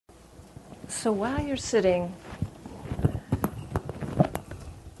So while you're sitting,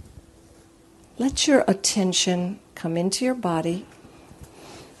 let your attention come into your body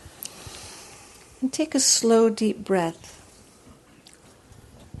and take a slow, deep breath.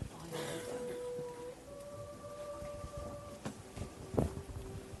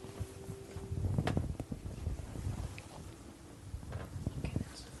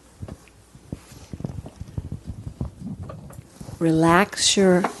 Relax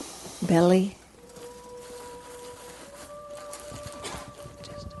your belly.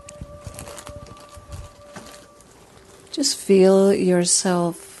 Just feel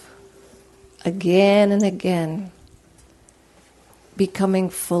yourself again and again becoming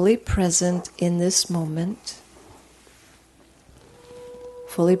fully present in this moment,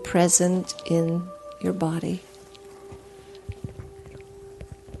 fully present in your body.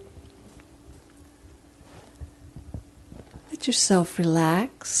 Let yourself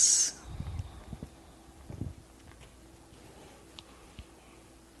relax.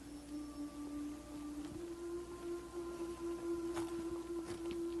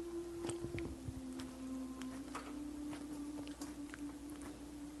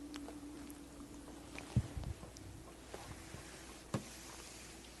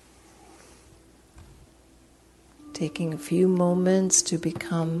 Taking a few moments to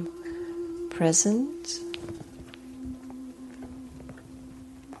become present.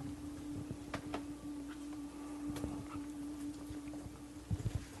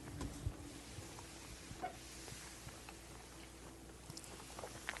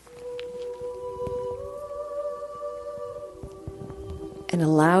 And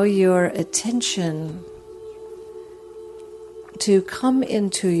allow your attention to come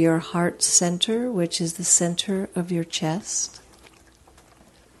into your heart center, which is the center of your chest.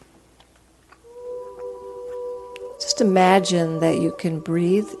 Just imagine that you can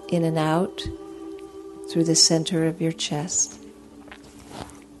breathe in and out through the center of your chest.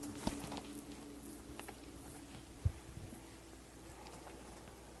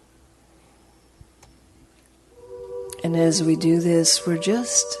 And as we do this, we're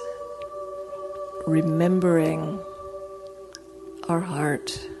just remembering our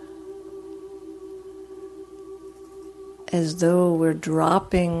heart as though we're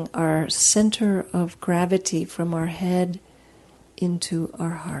dropping our center of gravity from our head into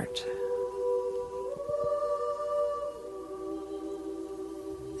our heart.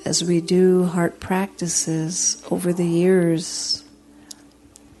 As we do heart practices over the years,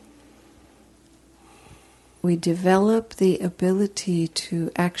 we develop the ability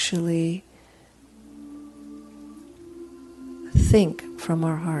to actually think from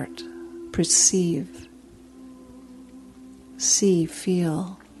our heart, perceive, see,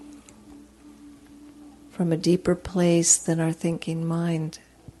 feel from a deeper place than our thinking mind.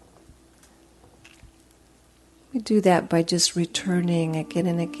 We do that by just returning again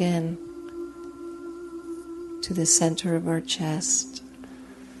and again to the center of our chest.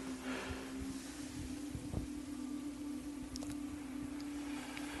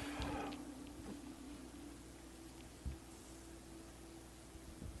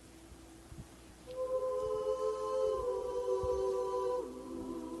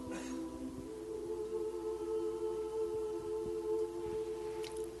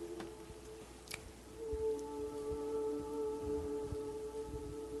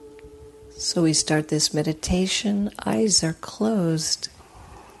 So we start this meditation, eyes are closed.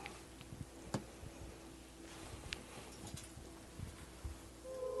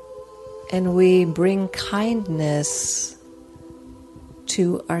 And we bring kindness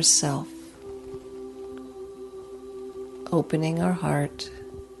to ourself, opening our heart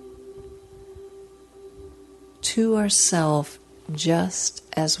to ourself just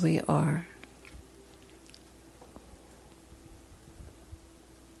as we are.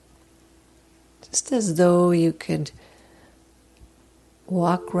 Just as though you could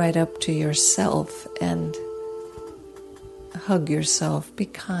walk right up to yourself and hug yourself, be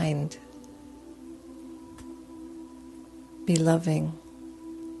kind, be loving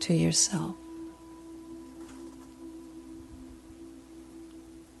to yourself.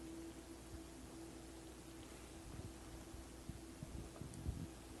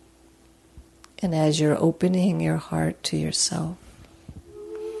 And as you're opening your heart to yourself,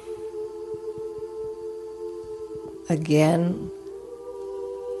 again,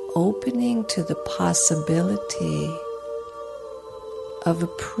 opening to the possibility of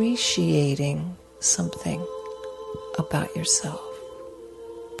appreciating something about yourself,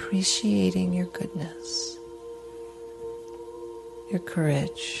 appreciating your goodness, your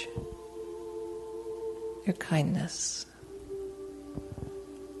courage, your kindness.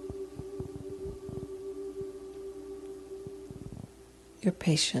 your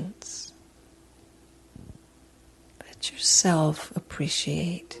patience. Let yourself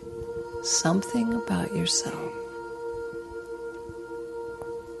appreciate something about yourself.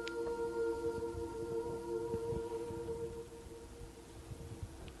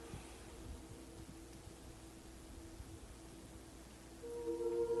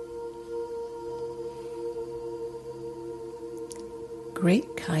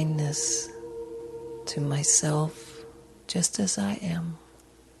 Great kindness to myself just as I am.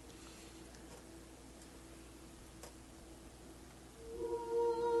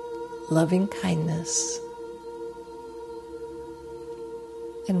 Loving kindness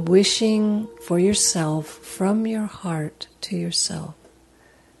and wishing for yourself from your heart to yourself,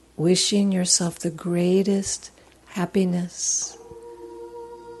 wishing yourself the greatest happiness,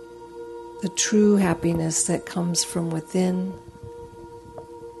 the true happiness that comes from within.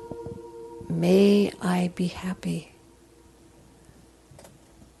 May I be happy.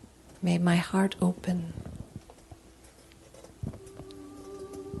 May my heart open.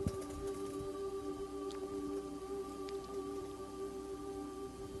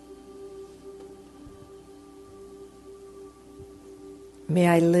 May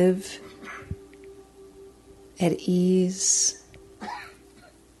I live at ease.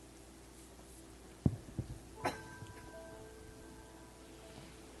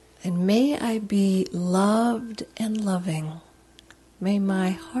 And may I be loved and loving. May my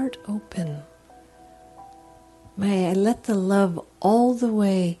heart open. May I let the love all the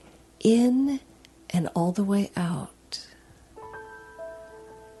way in and all the way out.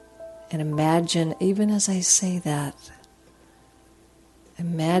 And imagine, even as I say that,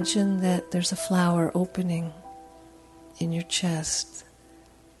 imagine that there's a flower opening in your chest,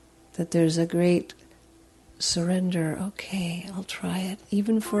 that there's a great surrender. Okay, I'll try it,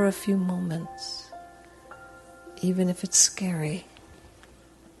 even for a few moments, even if it's scary.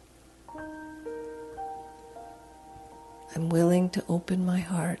 I'm willing to open my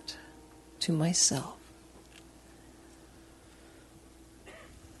heart to myself.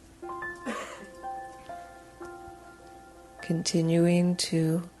 Continuing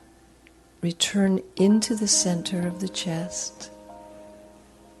to return into the center of the chest.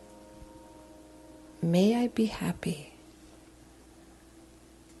 May I be happy.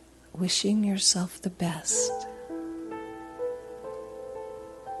 Wishing yourself the best.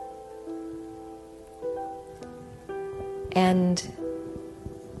 And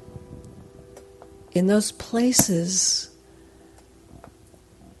in those places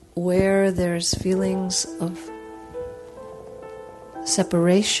where there's feelings of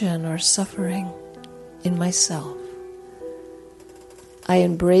separation or suffering in myself, I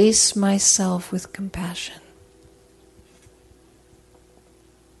embrace myself with compassion.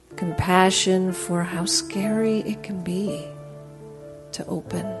 Compassion for how scary it can be to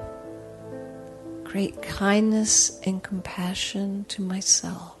open. Great kindness and compassion to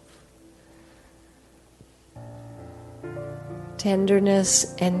myself.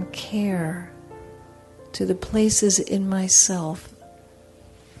 Tenderness and care to the places in myself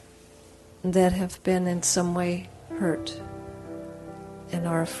that have been in some way hurt and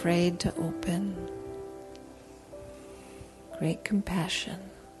are afraid to open. Great compassion.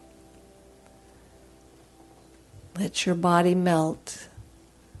 Let your body melt.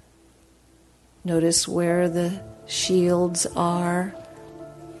 Notice where the shields are,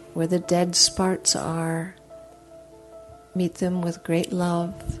 where the dead parts are. Meet them with great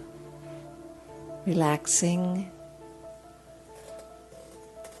love, relaxing.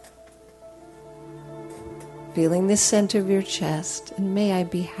 Feeling the center of your chest, and may I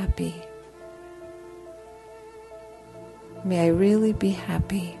be happy. May I really be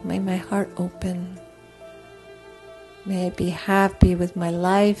happy. May my heart open. May I be happy with my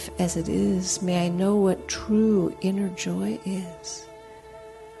life as it is. May I know what true inner joy is.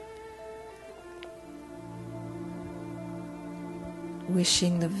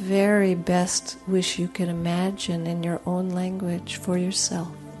 Wishing the very best wish you can imagine in your own language for yourself.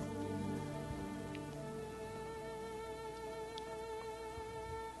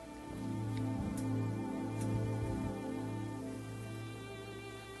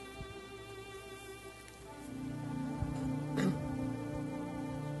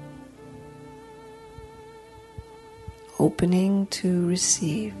 Opening to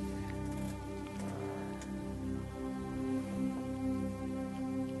receive.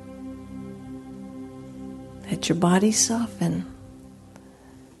 Let your body soften.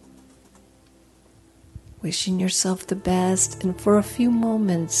 Wishing yourself the best, and for a few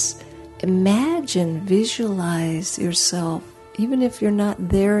moments, imagine, visualize yourself. Even if you're not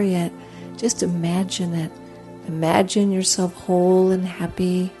there yet, just imagine it, Imagine yourself whole and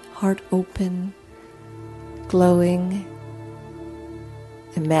happy, heart open, glowing.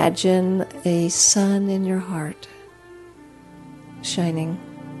 Imagine a sun in your heart shining.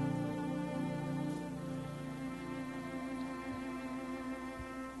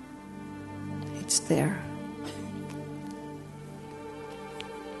 It's there.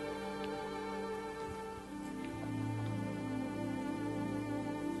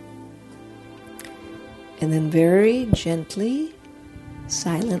 And then very gently,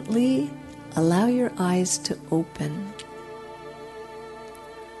 silently, allow your eyes to open.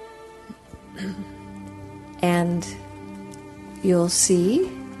 And you'll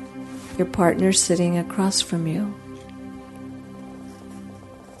see your partner sitting across from you.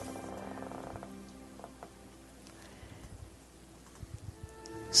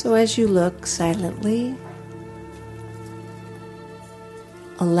 So as you look silently,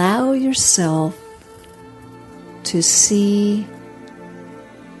 allow yourself to see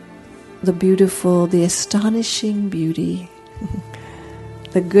the beautiful, the astonishing beauty,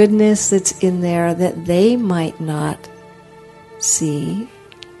 the goodness that's in there that they might not see,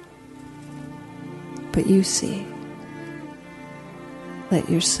 but you see. Let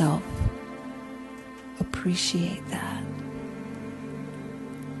yourself appreciate that.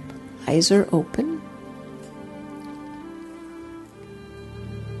 Eyes are open.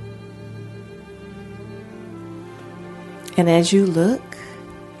 And as you look,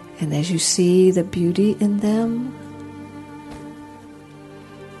 and as you see the beauty in them,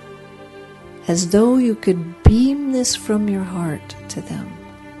 as though you could beam this from your heart to them,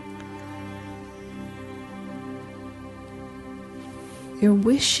 you're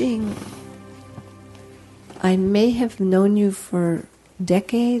wishing, I may have known you for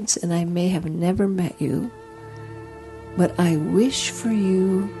decades and I may have never met you, but I wish for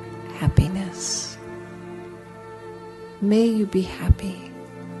you happiness. May you be happy.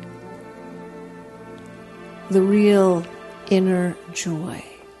 The real inner joy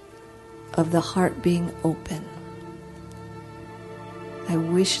of the heart being open. I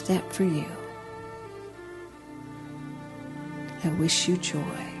wish that for you. I wish you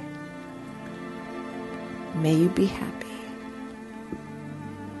joy. May you be happy.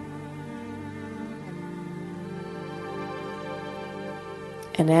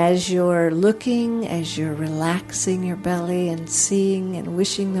 And as you're looking, as you're relaxing your belly and seeing and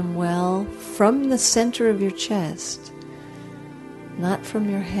wishing them well from the center of your chest, not from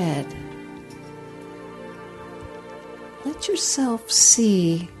your head, let yourself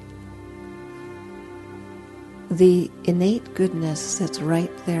see the innate goodness that's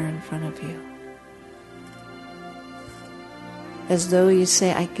right there in front of you. As though you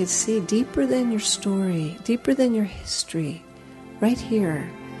say, I could see deeper than your story, deeper than your history, right here,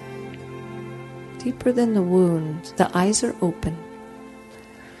 deeper than the wound. The eyes are open.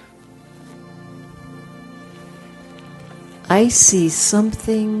 I see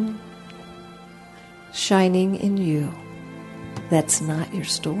something shining in you that's not your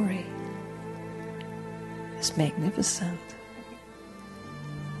story. It's magnificent.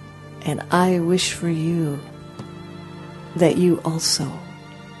 And I wish for you that you also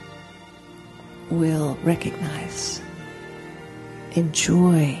will recognize,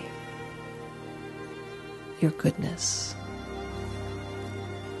 enjoy your goodness.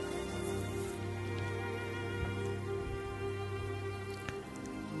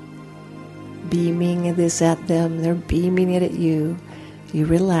 Beaming this at them, they're beaming it at you. You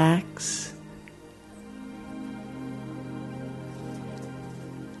relax.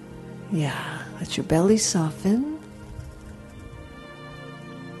 Yeah, let your belly soften.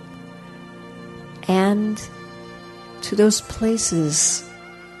 And to those places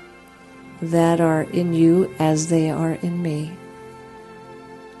that are in you as they are in me,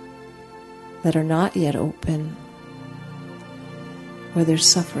 that are not yet open, where there's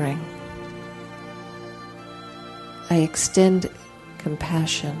suffering, I extend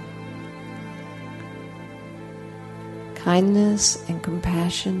compassion, kindness and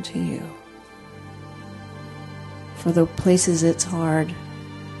compassion to you for the places it's hard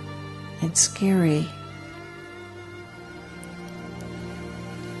and scary.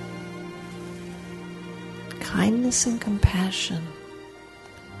 Kindness and compassion.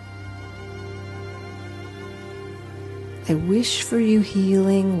 I wish for you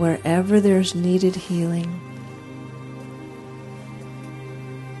healing wherever there's needed healing.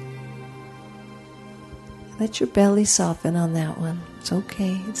 Let your belly soften on that one. It's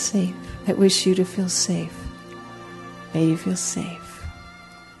okay, it's safe. I wish you to feel safe. May you feel safe.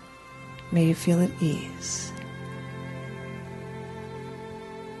 May you feel at ease.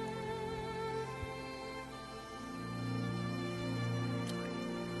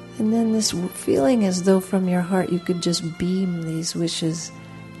 And then this feeling as though from your heart you could just beam these wishes.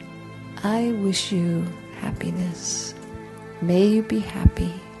 I wish you happiness. May you be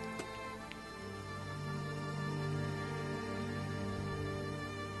happy.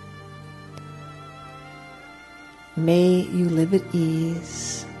 May you live at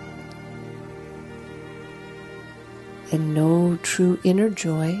ease and know true inner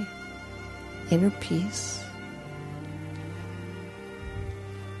joy, inner peace.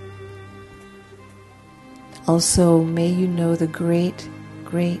 Also, may you know the great,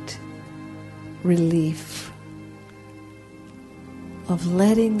 great relief of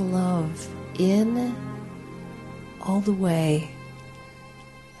letting love in all the way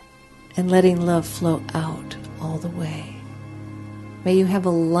and letting love flow out all the way. May you have a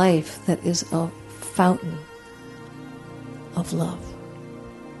life that is a fountain of love.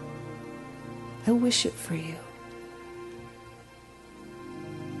 I wish it for you.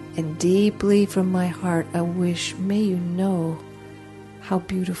 And deeply from my heart, I wish, may you know how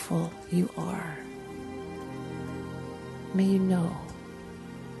beautiful you are. May you know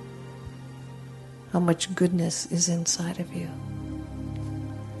how much goodness is inside of you.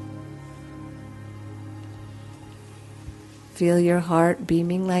 Feel your heart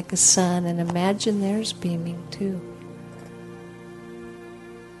beaming like a sun, and imagine theirs beaming too.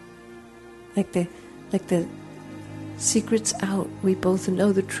 Like the secret's out. We both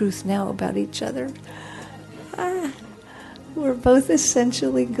know the truth now about each other. We're both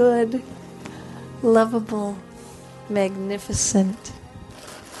essentially good, lovable, magnificent.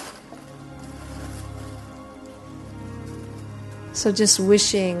 So just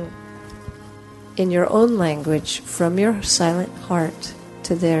wishing in your own language, from your silent heart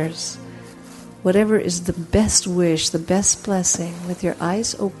to theirs, whatever is the best wish, the best blessing, with your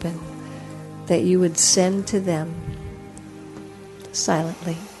eyes open, that you would send to them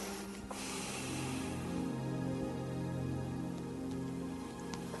silently.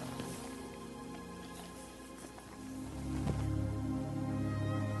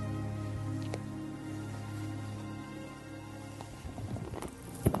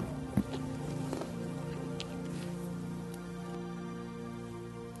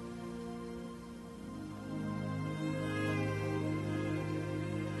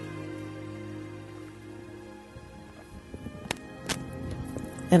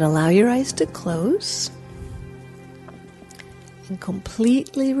 And allow your eyes to close and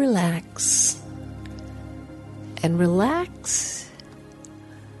completely relax. And relax.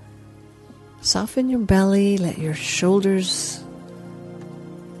 Soften your belly, let your shoulders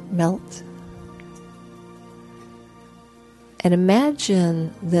melt. And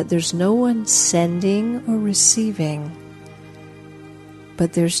imagine that there's no one sending or receiving,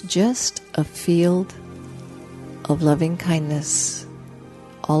 but there's just a field of loving kindness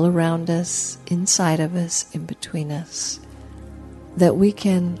all around us, inside of us, in between us, that we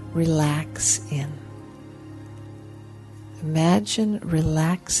can relax in. Imagine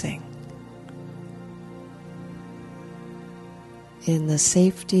relaxing in the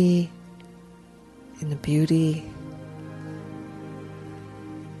safety, in the beauty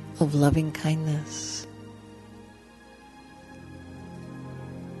of loving kindness.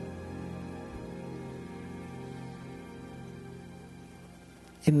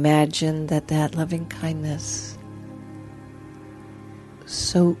 Imagine that loving kindness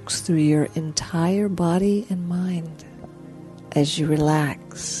soaks through your entire body and mind as you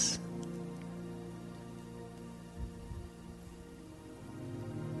relax.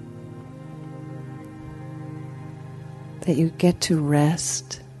 That you get to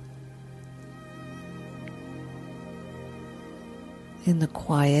rest in the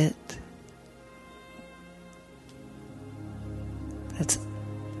quiet that's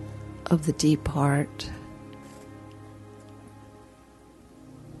of the deep heart.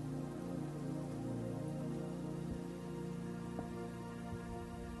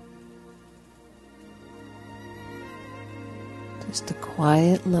 Just a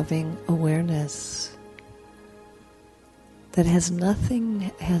quiet, loving awareness that has nothing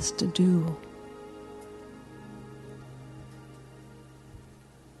it has to do.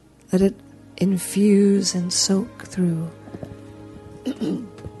 Let it infuse and soak through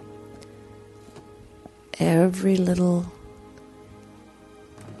every little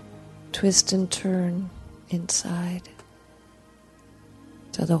twist and turn inside,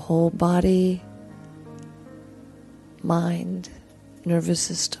 to the whole body, mind, nervous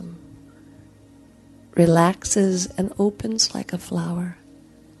system, relaxes and opens like a flower,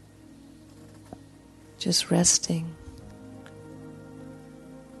 just resting.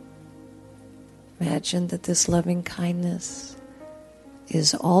 Imagine that this loving kindness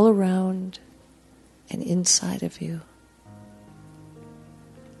is all around and inside of you.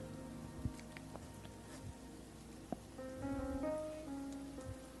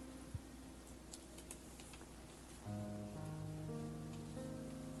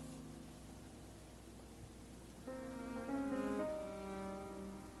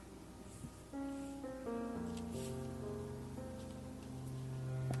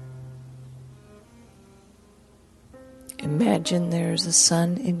 Imagine there's a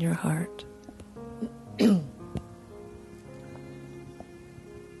sun in your heart. And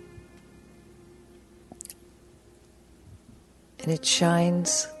it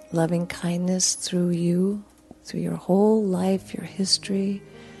shines loving kindness through you, through your whole life, your history,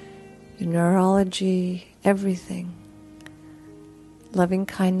 your neurology, everything. Loving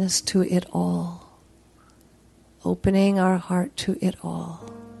kindness to it all. Opening our heart to it all.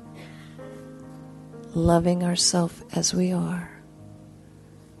 Loving ourselves as we are.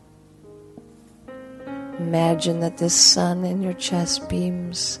 Imagine that this sun in your chest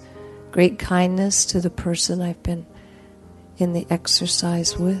beams great kindness to the person I've been in the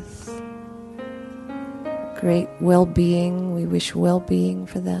exercise with. Great well-being, we wish well-being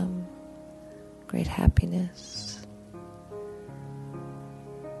for them. Great happiness.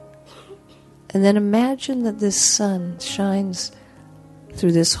 And then imagine that this sun shines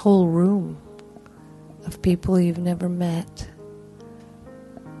through this whole room of people you've never met.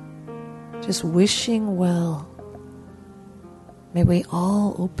 Just wishing well. May we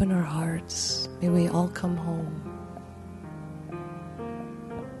all open our hearts. May we all come home.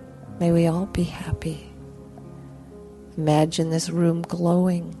 May we all be happy. Imagine this room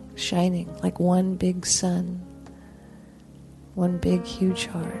glowing, shining like one big sun. One big huge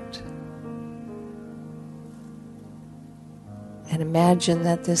heart. And imagine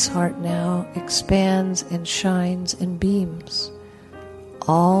that this heart now expands and shines and beams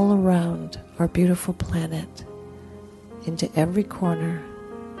all around our beautiful planet, into every corner,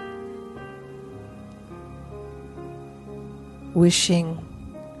 wishing,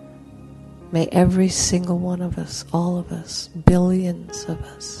 may every single one of us, all of us, billions of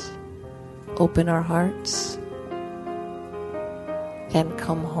us, open our hearts and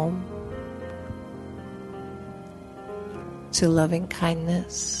come home to loving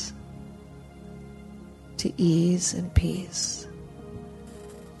kindness, to ease and peace,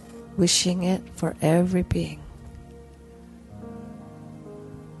 wishing it for every being.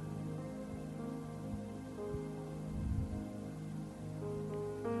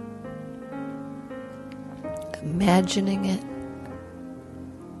 Imagining it,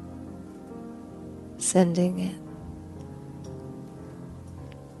 sending it.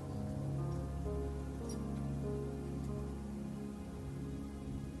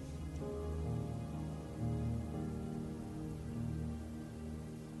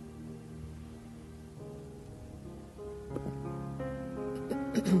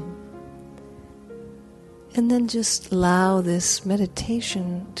 And then just allow this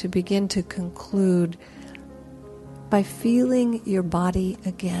meditation to begin to conclude by feeling your body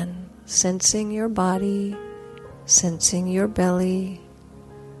again, sensing your body, sensing your belly,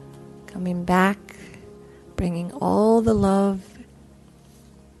 coming back, bringing all the love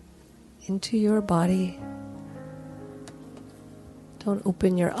into your body. Don't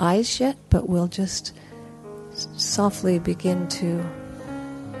open your eyes yet, but we'll just softly begin to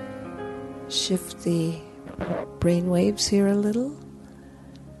shift the brain waves here a little.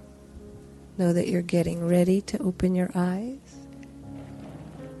 Know that you're getting ready to open your eyes.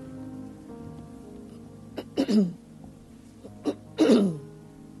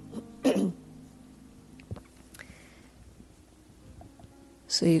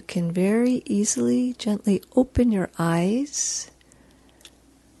 So you can very easily, gently open your eyes.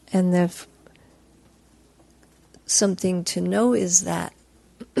 And something to know is that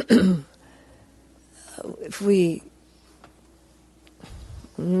if we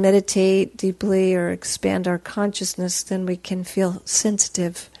meditate deeply or expand our consciousness, then we can feel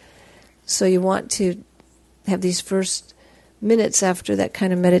sensitive. So you want to have these first minutes after that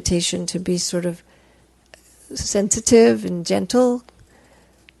kind of meditation to be sort of sensitive and gentle.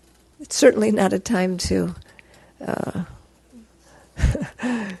 It's certainly not a time to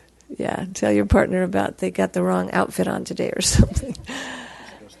tell your partner about they got the wrong outfit on today or something.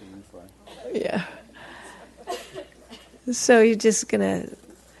 Yeah. So you're just going to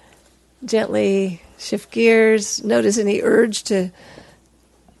gently shift gears. Notice any urge to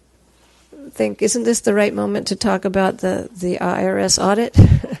think, isn't this the right moment to talk about the IRS audit?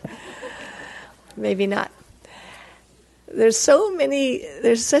 Maybe not. there's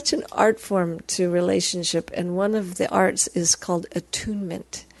such an art form to relationship, and one of the arts is called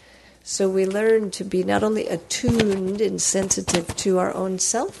attunement. So we learn to be not only attuned and sensitive to our own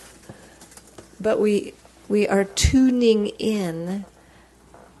self, but we are tuning in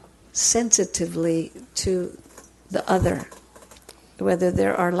sensitively to the other, whether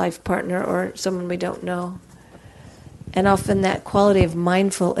they're our life partner or someone we don't know. And often that quality of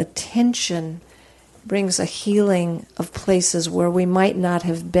mindful attention brings a healing of places where we might not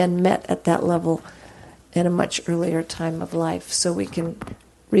have been met at that level in a much earlier time of life. So we can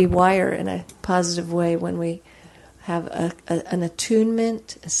rewire in a positive way when we have an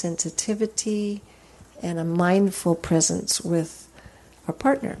attunement, a sensitivity, and a mindful presence with our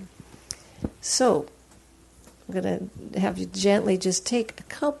partner. So I'm going to have you gently just take a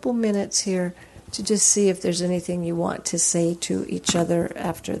couple minutes here to just see if there's anything you want to say to each other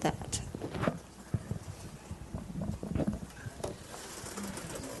after that.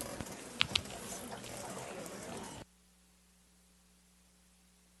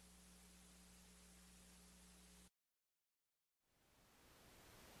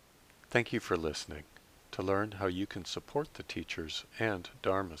 Thank you for listening. To learn how you can support the teachers and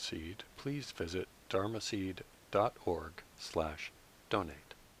Dharma Seed, please visit dharmaseed.org/donate.